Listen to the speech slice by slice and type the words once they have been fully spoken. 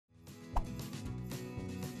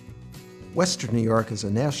Western New York is a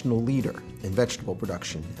national leader in vegetable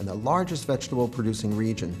production and the largest vegetable producing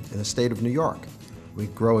region in the state of New York. We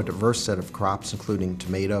grow a diverse set of crops including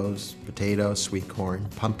tomatoes, potatoes, sweet corn,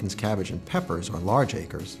 pumpkins, cabbage, and peppers on large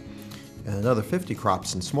acres, and another 50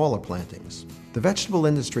 crops in smaller plantings. The vegetable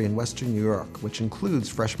industry in Western New York, which includes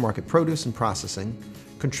fresh market produce and processing,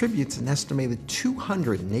 contributes an estimated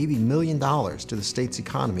 $280 million to the state's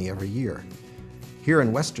economy every year. Here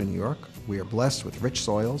in Western New York, we are blessed with rich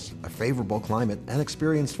soils, a favorable climate, and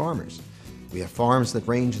experienced farmers. We have farms that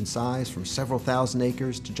range in size from several thousand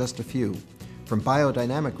acres to just a few, from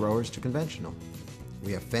biodynamic growers to conventional.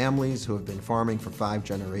 We have families who have been farming for 5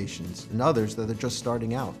 generations and others that are just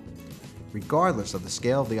starting out. Regardless of the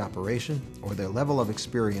scale of the operation or their level of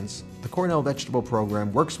experience, the Cornell Vegetable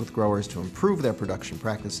Program works with growers to improve their production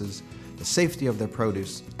practices, the safety of their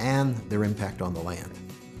produce, and their impact on the land.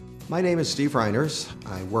 My name is Steve Reiners.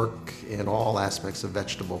 I work in all aspects of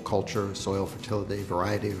vegetable culture, soil fertility,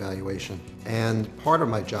 variety evaluation, and part of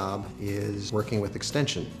my job is working with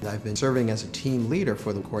Extension. I've been serving as a team leader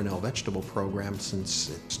for the Cornell Vegetable Program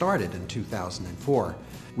since it started in 2004.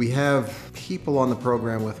 We have people on the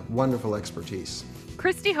program with wonderful expertise.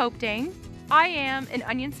 Christy Hopedang. I am an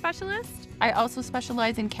onion specialist. I also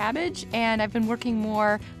specialize in cabbage, and I've been working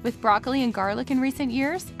more with broccoli and garlic in recent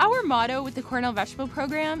years. Our motto with the Cornell Vegetable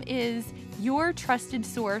Program is your trusted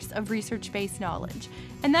source of research-based knowledge.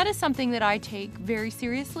 And that is something that I take very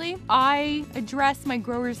seriously. I address my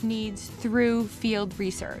growers' needs through field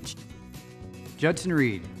research. Judson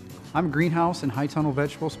Reed. I'm a greenhouse and high tunnel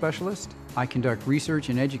vegetable specialist. I conduct research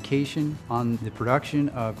and education on the production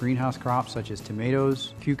of greenhouse crops such as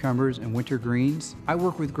tomatoes, cucumbers, and winter greens. I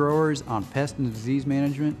work with growers on pest and disease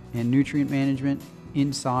management and nutrient management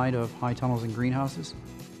inside of high tunnels and greenhouses.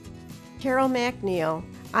 Carol McNeil.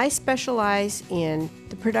 I specialize in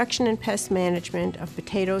the production and pest management of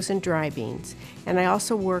potatoes and dry beans, and I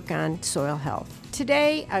also work on soil health.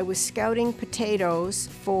 Today I was scouting potatoes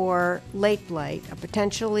for late blight, a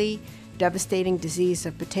potentially devastating disease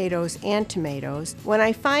of potatoes and tomatoes. When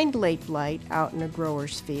I find late blight out in a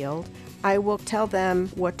grower's field, I will tell them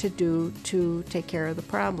what to do to take care of the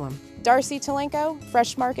problem. Darcy Talenko,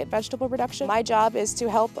 Fresh Market Vegetable Production. My job is to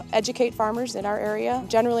help educate farmers in our area.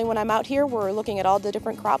 Generally when I'm out here, we're looking at all the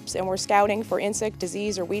different crops and we're scouting for insect,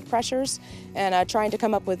 disease, or weed pressures and trying to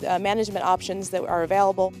come up with management options that are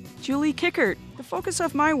available. Julie Kickert. The focus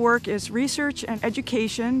of my work is research and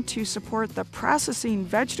education to support the processing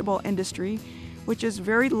vegetable industry, which is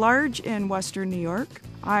very large in Western New York.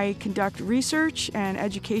 I conduct research and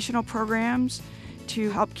educational programs to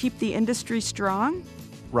help keep the industry strong.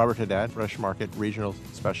 Robert Haddad, Fresh Market Regional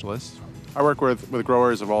Specialist. I work with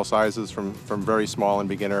growers of all sizes from very small and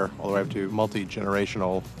beginner all the way up to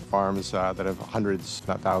multi-generational farms that have hundreds, if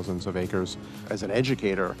not thousands of acres. As an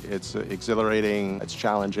educator, it's exhilarating, it's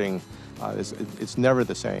challenging, it's never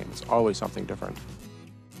the same, it's always something different.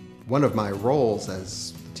 One of my roles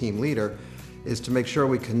as team leader is to make sure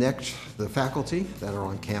we connect the faculty that are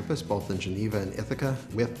on campus, both in Geneva and Ithaca,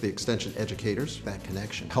 with the extension educators. That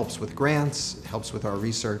connection helps with grants, it helps with our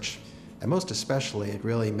research, and most especially, it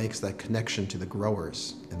really makes that connection to the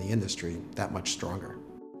growers in the industry that much stronger.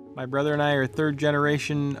 My brother and I are 3rd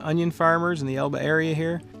generation onion farmers in the Elba area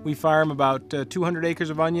here. We farm about 200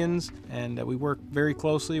 acres of onions, and we work very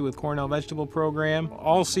closely with Cornell Vegetable Program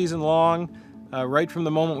all season long. Right from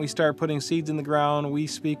the moment we start putting seeds in the ground, we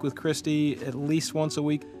speak with Christy at least once a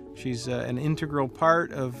week. She's an integral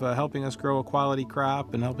part of helping us grow a quality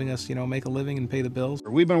crop and helping us, make a living and pay the bills.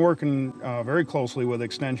 We've been working very closely with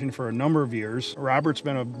Extension for a number of years. Robert's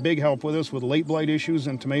been a big help with us with late blight issues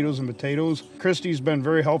in tomatoes and potatoes. Christy's been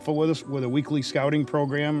very helpful with us with a weekly scouting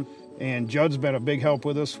program. And Judd's been a big help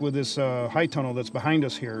with us with this high tunnel that's behind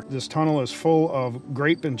us here. This tunnel is full of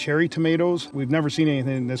grape and cherry tomatoes. We've never seen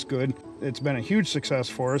anything this good. It's been a huge success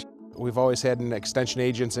for us. We've always had an extension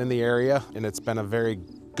agents in the area, and it's been a very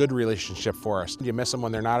good relationship for us. You miss them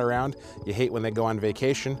when they're not around. You hate when they go on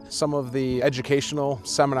vacation. Some of the educational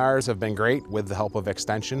seminars have been great with the help of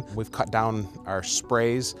Extension. We've cut down our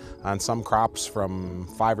sprays on some crops from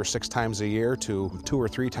 5 or 6 times a year to 2 or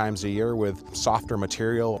 3 times a year with softer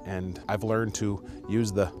material, and I've learned to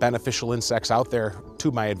use the beneficial insects out there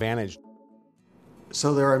to my advantage.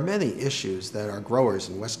 So there are many issues that our growers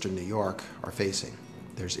in Western New York are facing.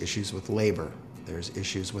 There's issues with labor, there's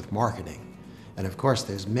issues with marketing, and of course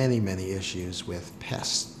there's many issues with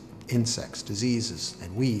pests, insects, diseases,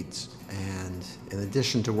 and weeds. And in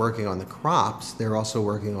addition to working on the crops, they're also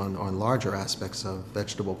working on larger aspects of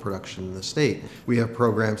vegetable production in the state. We have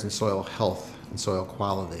programs in soil health and soil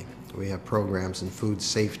quality. We have programs in food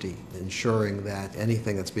safety, ensuring that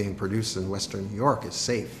anything that's being produced in Western New York is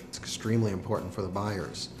safe. It's extremely important for the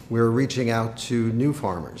buyers. We're reaching out to new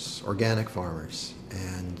farmers, organic farmers,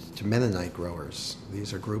 and to Mennonite growers.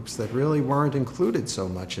 These are groups that really weren't included so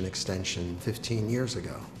much in Extension 15 years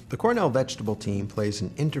ago. The Cornell Vegetable Team plays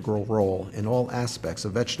an integral role in all aspects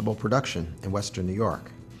of vegetable production in Western New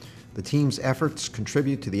York. The team's efforts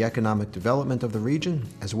contribute to the economic development of the region,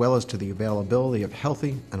 as well as to the availability of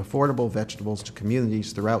healthy and affordable vegetables to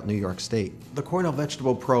communities throughout New York State. The Cornell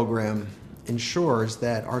Vegetable Program ensures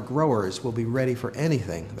that our growers will be ready for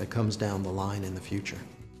anything that comes down the line in the future.